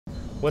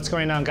What's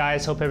going on,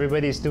 guys? Hope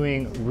everybody's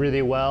doing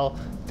really well.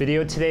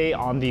 Video today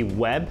on the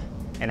web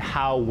and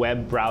how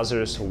web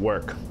browsers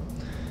work.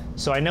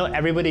 So I know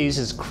everybody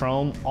uses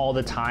Chrome all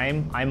the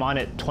time. I'm on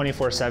it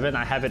 24/7.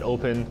 I have it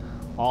open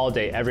all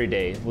day, every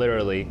day,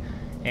 literally.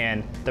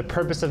 And the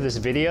purpose of this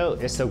video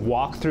is to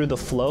walk through the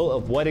flow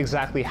of what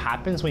exactly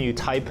happens when you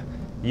type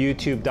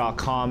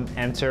youtube.com,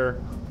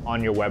 enter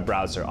on your web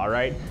browser, all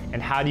right?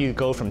 And how do you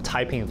go from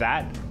typing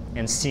that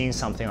and seeing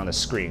something on the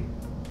screen?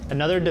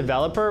 Another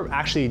developer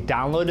actually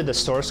downloaded the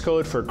source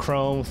code for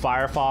Chrome,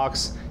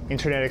 Firefox,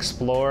 Internet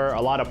Explorer,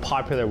 a lot of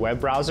popular web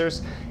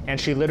browsers, and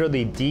she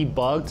literally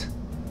debugged,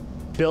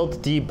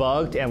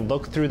 and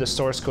looked through the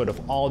source code of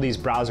all these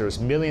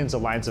browsers, millions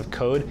of lines of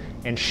code,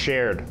 and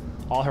shared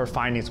all her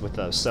findings with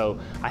us. So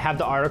I have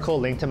the article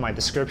linked in my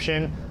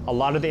description. A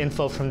lot of the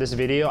info from this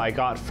video I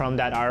got from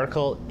that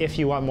article. If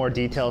you want more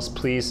details,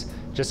 please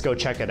just go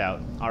check it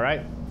out, all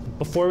right?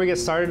 Before we get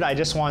started, I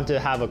just want to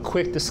have a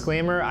quick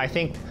disclaimer. I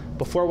think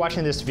before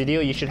watching this video,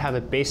 you should have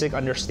a basic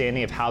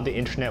understanding of how the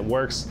internet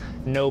works.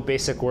 Know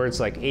basic words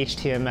like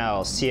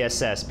HTML,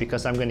 CSS,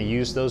 because I'm gonna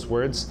use those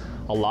words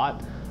a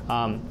lot.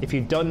 If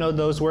you don't know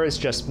those words,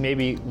 just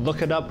maybe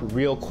look it up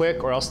real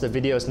quick, or else the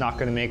video is not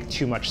gonna make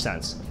too much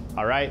sense,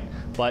 all right?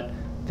 But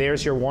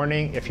there's your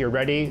warning. If you're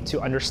ready to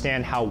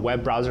understand how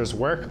web browsers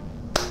work,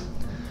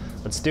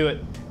 let's do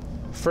it.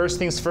 First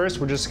things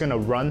first, we're just gonna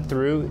run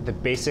through the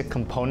basic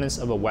components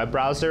of a web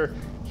browser.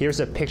 Here's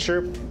a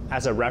picture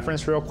as a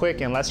reference real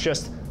quick, and let's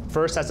just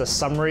first, as a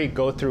summary,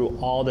 go through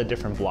all the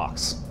different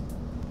blocks.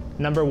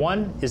 Number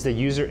one is the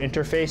user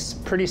interface.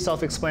 Pretty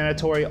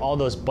self-explanatory, all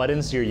those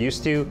buttons you're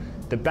used to,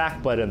 the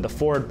back button, the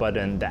forward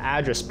button, the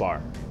address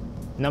bar.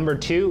 Number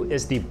two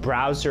is the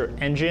browser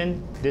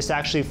engine. This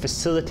actually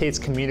facilitates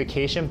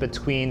communication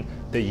between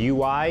the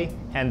UI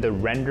and the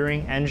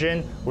rendering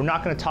engine. We're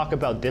not gonna talk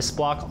about this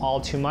block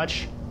all too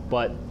much,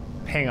 but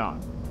hang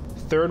on.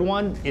 Third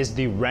one is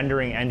the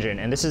rendering engine,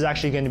 and this is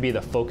actually going to be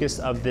the focus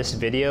of this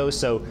video.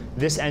 So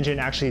this engine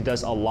actually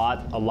does a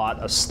lot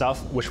of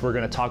stuff, which we're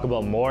going to talk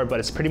about more, but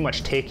it's pretty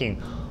much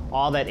taking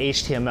all that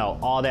HTML,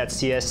 all that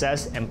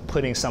CSS, and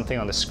putting something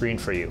on the screen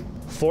for you.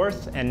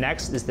 Fourth and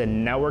next is the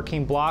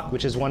networking block,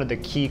 which is one of the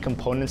key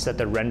components that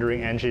the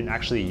rendering engine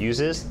actually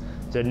uses.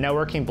 The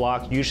networking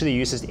block usually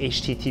uses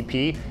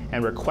HTTP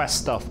and requests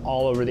stuff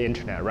all over the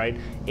internet, right?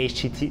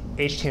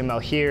 HTML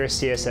here,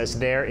 CSS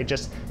there, it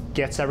just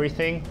gets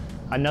everything.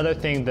 Another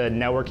thing the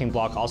networking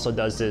block also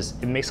does is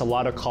it makes a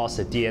lot of calls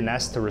to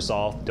DNS to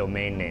resolve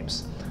domain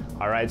names.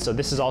 All right, so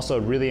this is also a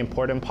really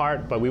important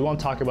part, but we won't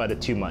talk about it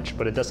too much,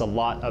 but it does a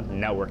lot of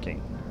networking.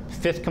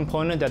 Fifth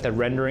component that the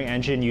rendering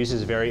engine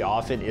uses very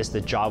often is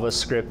the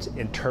JavaScript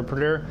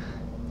interpreter.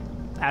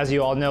 As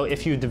you all know,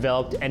 if you've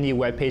developed any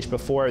web page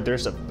before,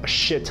 there's a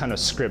shit ton of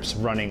scripts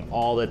running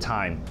all the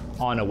time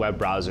on a web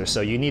browser.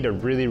 So you need a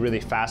really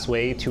fast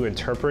way to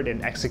interpret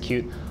and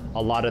execute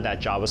a lot of that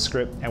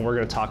JavaScript, and we're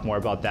gonna talk more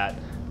about that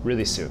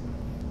really soon.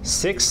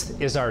 Sixth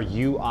is our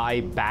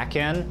UI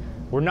backend.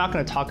 We're not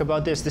gonna talk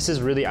about this. This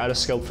is really out of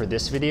scope for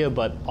this video,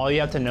 but all you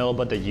have to know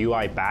about the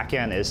UI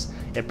backend is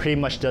it pretty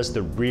much does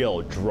the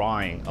real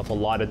drawing of a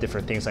lot of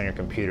different things on your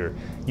computer.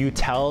 You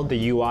tell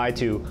the UI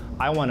to,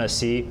 I wanna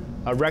see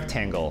a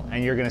rectangle,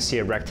 and you're gonna see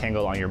a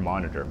rectangle on your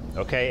monitor,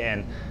 okay?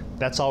 And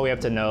that's all we have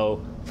to know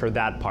for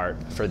that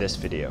part for this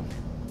video.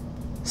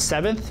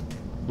 Seventh,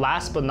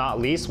 last but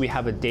not least, we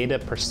have a data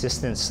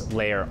persistence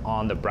layer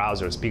on the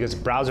browsers, because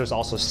browsers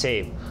also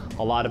save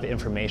a lot of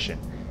information.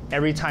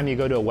 Every time you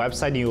go to a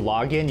website and you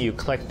log in, you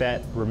click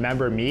that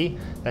remember me,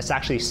 that's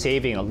actually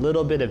saving a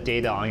little bit of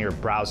data on your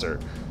browser.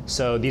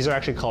 So these are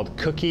actually called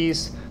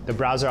cookies. The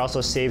browser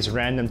also saves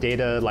random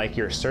data like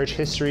your search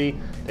history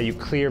that you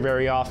clear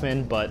very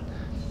often, but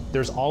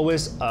there's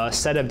always a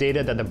set of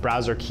data that the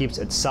browser keeps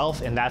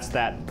itself, and that's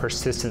that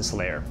persistence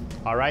layer.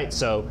 All right,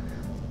 so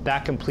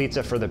that completes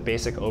it for the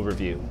basic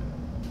overview.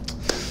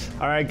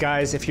 All right,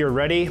 guys, if you're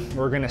ready,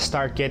 we're gonna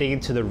start getting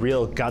into the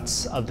real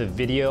guts of the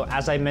video.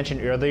 As I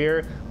mentioned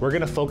earlier, we're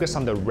gonna focus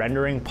on the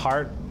rendering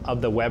part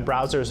of the web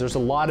browsers. There's a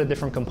lot of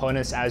different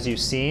components, as you've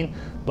seen,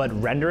 but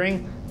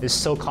rendering is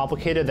so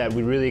complicated that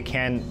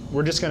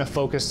we're just gonna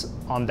focus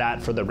on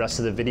that for the rest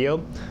of the video.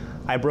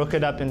 I broke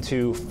it up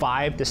into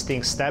 5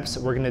 distinct steps.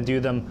 We're gonna do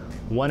them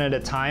one at a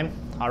time,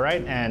 all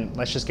right? And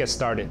let's just get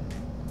started.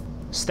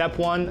 Step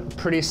one,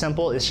 pretty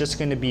simple. It's just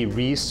gonna be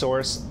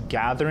resource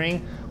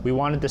gathering. We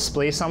want to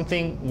display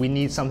something, we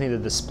need something to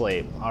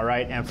display, all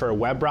right? And for a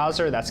web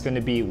browser, that's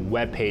gonna be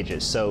web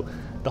pages. So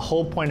the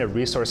whole point of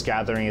resource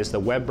gathering is the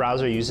web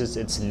browser uses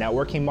its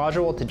networking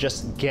module to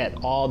just get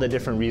all the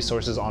different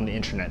resources on the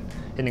internet.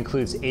 It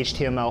includes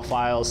HTML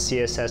files,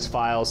 CSS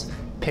files,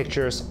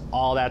 pictures,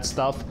 all that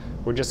stuff.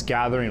 We're just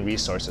gathering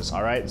resources,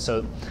 all right?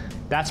 So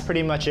that's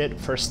pretty much it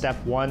for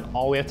step one.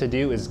 All we have to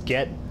do is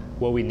get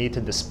what we need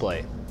to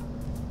display.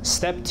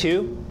 Step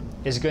two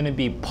is going to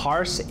be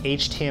parse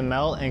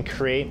HTML and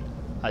create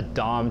a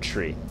DOM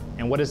tree.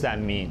 And what does that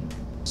mean?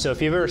 So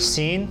if you've ever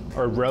seen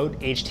or wrote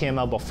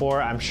HTML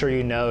before, I'm sure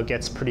you know it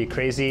gets pretty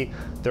crazy.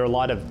 There are a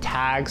lot of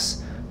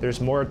tags there's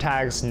more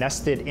tags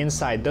nested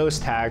inside those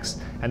tags,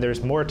 and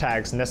there's more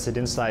tags nested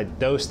inside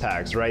those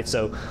tags, right?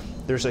 So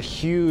there's a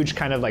huge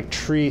kind of like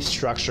tree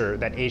structure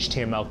that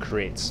HTML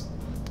creates.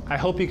 I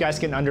hope you guys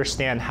can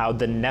understand how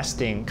the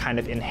nesting kind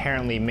of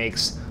inherently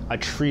makes a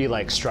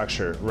tree-like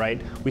structure,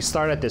 right? We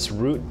start at this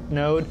root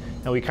node,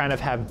 and we kind of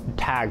have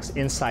tags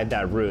inside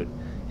that root.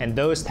 And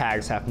those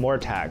tags have more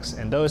tags,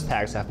 and those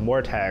tags have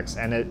more tags,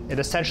 and it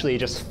essentially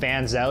just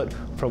fans out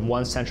from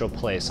one central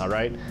place, all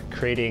right?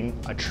 Creating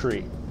a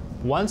tree.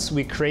 Once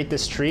we create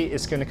this tree,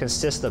 it's gonna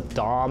consist of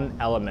DOM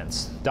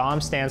elements.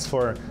 DOM stands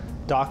for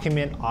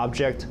Document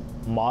Object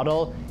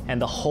Model, and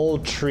the whole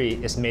tree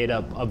is made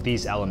up of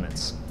these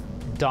elements.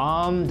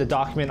 DOM, the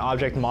Document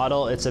Object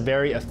Model, it's a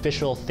very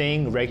official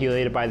thing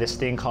regulated by this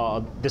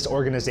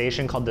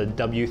organization called the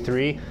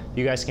W3.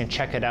 You guys can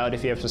check it out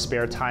if you have some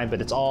spare time,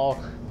 but it's all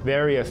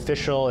very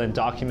official and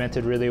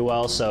documented really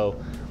well, so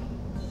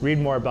read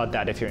more about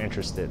that if you're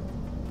interested.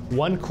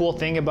 One cool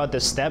thing about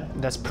this step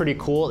that's pretty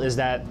cool is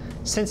that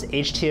since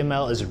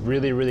HTML is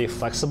really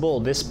flexible,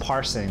 this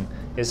parsing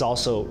is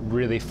also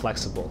really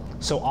flexible.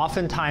 So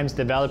oftentimes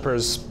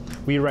developers,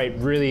 we write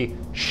really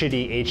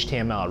shitty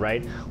HTML,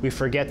 right? We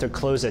forget to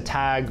close a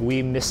tag,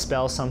 we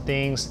misspell some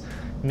things,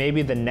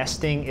 maybe the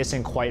nesting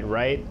isn't quite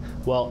right.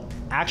 Well,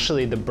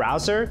 actually the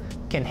browser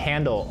can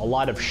handle a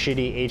lot of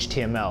shitty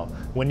HTML.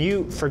 When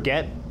you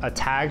forget a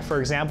tag, for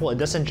example, it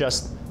doesn't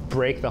just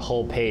break the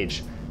whole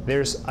page.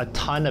 There's a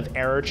ton of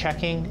error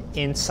checking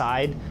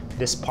inside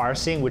this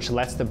parsing, which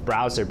lets the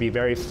browser be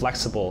very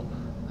flexible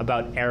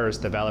about errors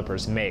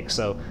developers make.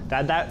 So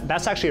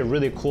that's actually a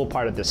really cool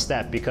part of this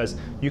step, because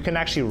you can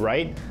actually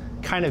write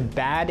kind of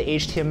bad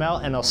HTML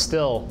and it'll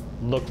still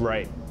look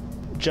right.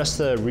 Just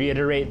to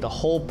reiterate, the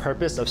whole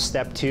purpose of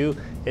step 2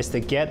 is to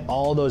get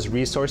all those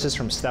resources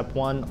from step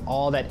 1,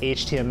 all that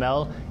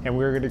HTML, and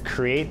we're going to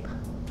create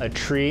a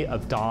tree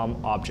of DOM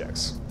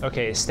objects.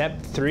 Okay,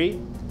 step 3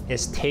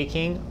 is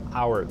taking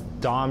our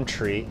DOM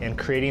tree and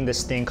creating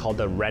this thing called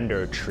the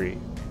render tree.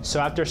 So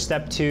after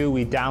step 2,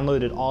 we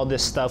downloaded all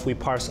this stuff, we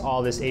parsed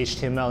all this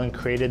HTML and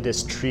created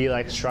this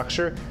tree-like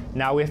structure.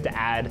 Now we have to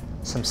add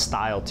some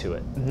style to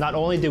it. Not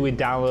only did we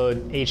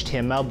download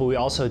HTML, but we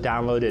also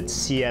downloaded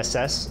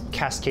CSS,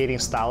 cascading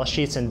style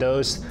sheets, and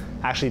those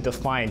actually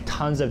define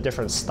tons of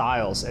different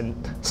styles and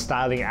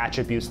styling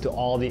attributes to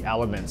all the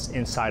elements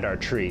inside our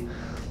tree.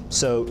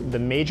 So the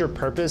major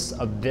purpose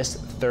of this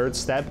third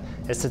step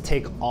is to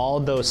take all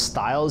those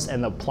styles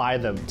and apply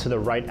them to the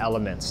right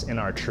elements in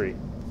our tree.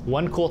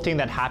 One cool thing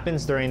that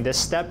happens during this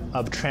step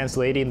of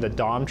translating the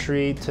DOM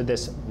tree to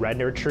this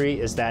render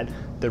tree is that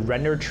the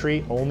render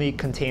tree only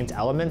contains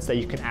elements that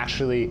you can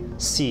actually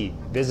see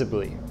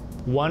visibly.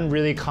 One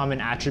really common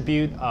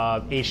attribute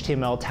of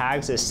HTML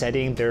tags is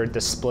setting their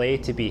display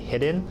to be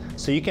hidden.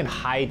 So you can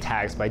hide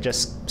tags by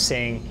just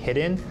saying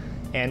hidden,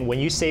 and when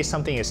you say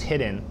something is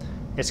hidden,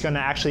 it's going to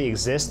actually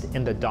exist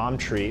in the DOM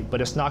tree,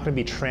 but it's not going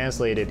to be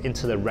translated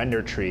into the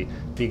render tree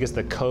because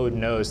the code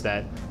knows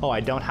that, oh, I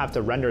don't have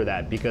to render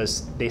that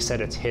because they said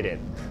it's hidden.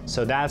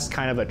 So that's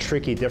kind of a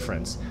tricky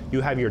difference.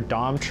 You have your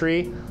DOM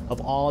tree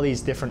of all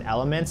these different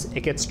elements. It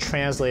gets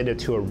translated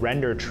to a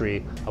render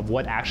tree of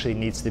what actually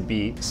needs to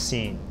be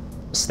seen.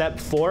 Step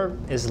 4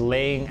 is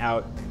laying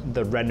out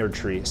the render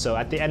tree. So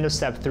at the end of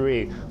step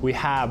 3, we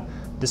have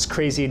this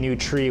crazy new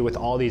tree with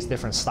all these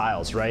different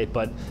styles, right?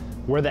 But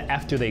where the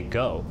F do they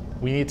go?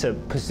 We need to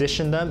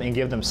position them and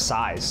give them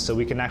size so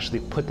we can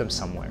actually put them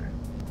somewhere.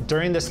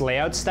 During this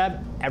layout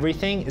step,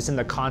 everything is in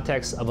the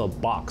context of a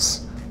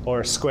box or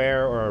a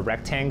square or a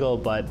rectangle,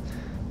 but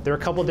there are a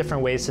couple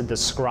different ways to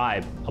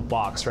describe a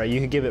box, right?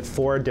 You could give it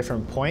 4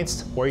 different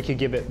points, or you could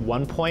give it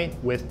 1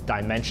 point with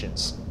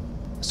dimensions.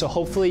 So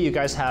hopefully you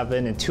guys have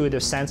an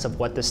intuitive sense of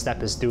what this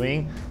step is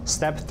doing.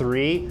 Step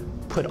 3,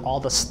 put all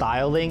the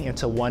styling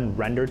into one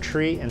render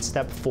tree, and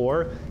step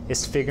 4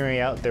 is figuring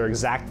out their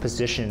exact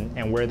position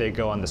and where they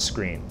go on the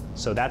screen.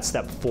 So that's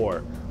step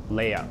 4,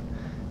 layout.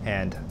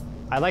 And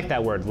I like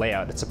that word,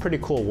 layout. It's a pretty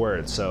cool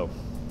word, so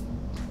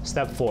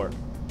step 4.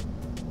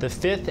 The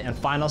 5th and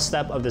final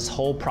step of this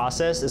whole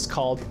process is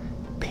called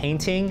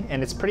painting,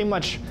 and it's pretty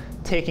much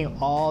taking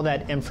all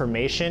that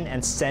information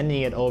and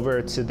sending it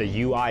over to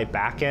the UI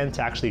backend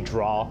to actually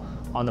draw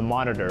on the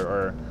monitor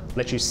or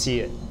let you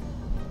see it.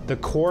 The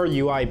core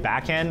UI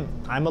backend,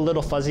 I'm a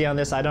little fuzzy on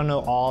this. I don't know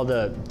all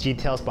the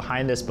details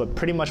behind this, but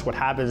pretty much what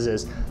happens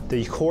is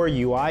the core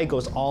UI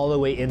goes all the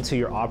way into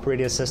your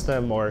operating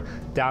system or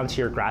down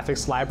to your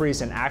graphics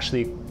libraries and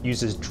actually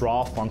uses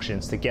draw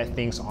functions to get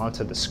things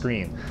onto the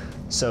screen.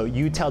 So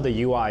you tell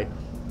the UI,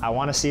 I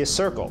want to see a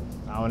circle,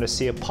 I want to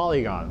see a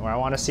polygon, or I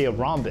want to see a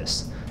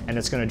rhombus, and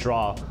it's going to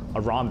draw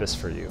a rhombus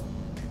for you.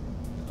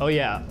 Oh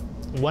yeah.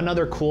 One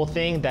other cool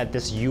thing that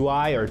this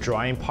UI or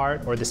drawing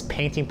part or this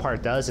painting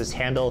part does is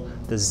handle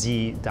the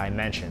Z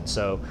dimension.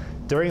 So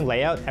during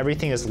layout,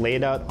 everything is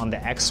laid out on the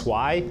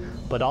XY,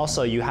 but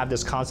also you have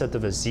this concept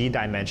of a Z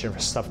dimension for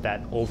stuff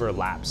that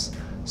overlaps.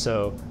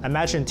 So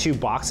imagine 2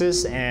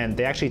 boxes and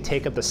they actually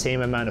take up the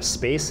same amount of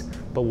space,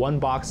 but one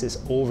box is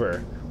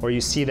over, or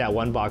you see that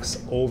one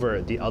box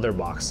over the other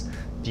box.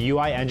 the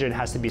UI engine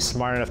has to be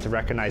smart enough to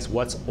recognize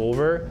what's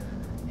over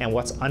and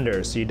what's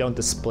under, so you don't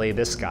display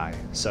this guy.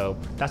 So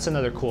that's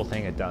another cool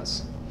thing it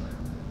does.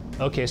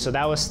 Okay, so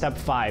that was step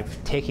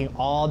 5, taking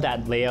all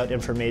that layout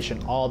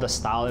information, all the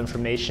style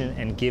information,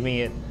 and giving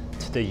it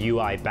to the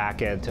UI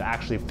backend to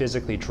actually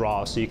physically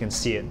draw so you can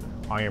see it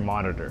on your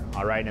monitor,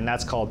 all right? And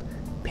that's called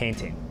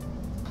painting.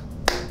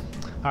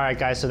 All right,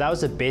 guys, so that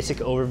was a basic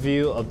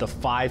overview of the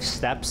 5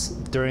 steps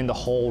during the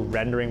whole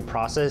rendering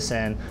process,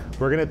 and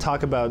we're gonna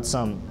talk about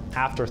some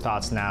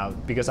afterthoughts now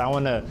because I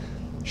wanna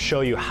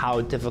show you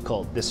how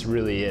difficult this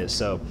really is.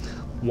 So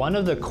one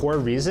of the core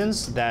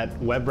reasons that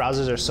web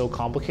browsers are so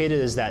complicated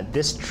is that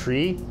this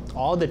tree,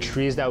 all the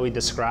trees that we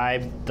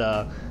described,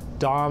 the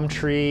DOM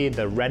tree,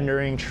 the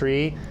rendering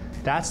tree,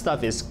 that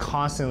stuff is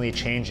constantly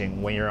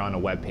changing when you're on a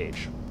web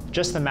page.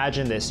 Just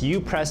imagine this,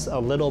 you press a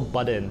little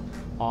button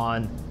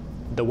on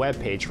the web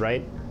page,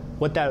 right?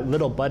 What that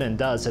little button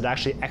does, it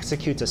actually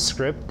executes a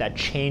script that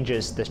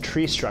changes the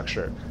tree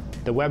structure.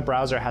 The web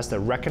browser has to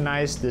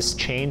recognize this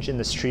change in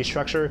this tree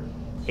structure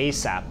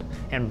ASAP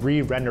and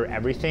re-render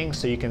everything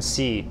so you can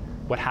see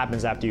what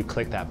happens after you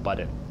click that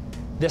button.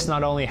 This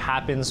not only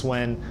happens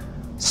when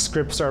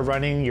scripts are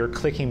running, you're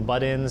clicking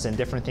buttons and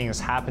different things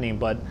happening,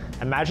 but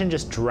imagine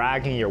just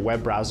dragging your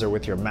web browser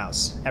with your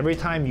mouse. Every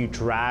time you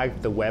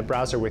drag the web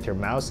browser with your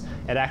mouse,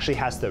 it actually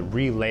has to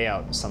re-lay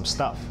out some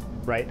stuff,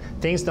 right?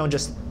 Things don't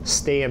just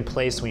stay in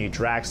place when you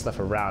drag stuff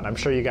around. I'm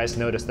sure you guys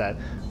noticed that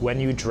when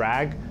you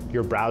drag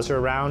your browser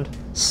around,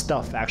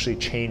 stuff actually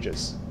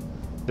changes.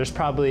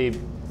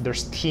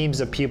 There's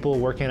teams of people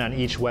working on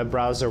each web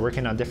browser,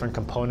 working on different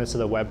components of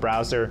the web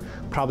browser,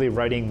 probably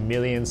writing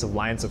millions of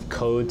lines of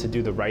code to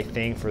do the right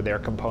thing for their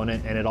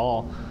component, and it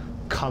all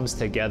comes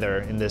together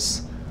in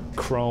this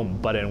Chrome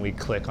button we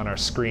click on our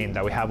screen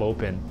that we have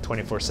open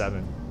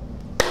 24/7.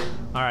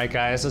 All right,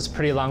 guys, it's a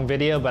pretty long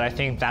video, but I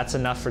think that's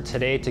enough for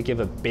today to give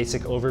a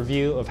basic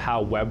overview of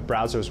how web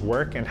browsers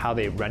work and how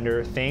they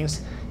render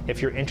things.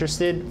 If you're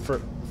interested,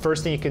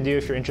 first thing you can do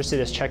if you're interested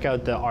is check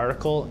out the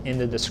article in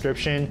the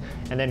description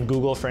and then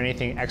Google for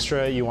anything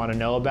extra you want to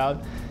know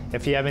about.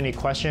 If you have any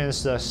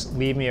questions, just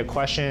leave me a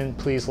question.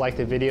 Please like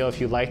the video if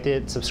you liked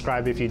it,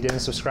 subscribe if you didn't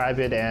subscribe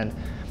it, and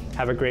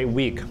have a great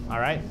week. All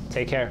right,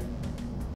 take care.